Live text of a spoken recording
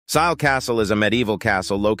Sile Castle is a medieval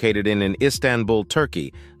castle located in Istanbul,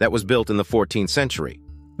 Turkey, that was built in the 14th century.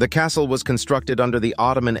 The castle was constructed under the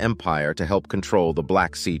Ottoman Empire to help control the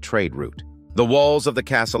Black Sea trade route. The walls of the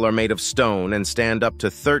castle are made of stone and stand up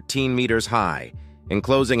to 13 meters high,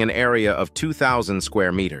 enclosing an area of 2,000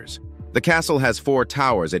 square meters. The castle has 4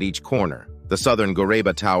 towers at each corner, the southern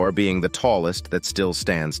Gureba Tower being the tallest that still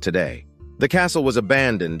stands today. The castle was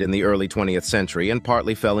abandoned in the early 20th century and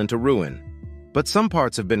partly fell into ruin, but some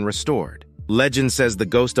parts have been restored. Legend says the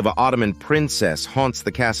ghost of an Ottoman princess haunts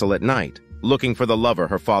the castle at night, looking for the lover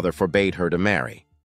her father forbade her to marry.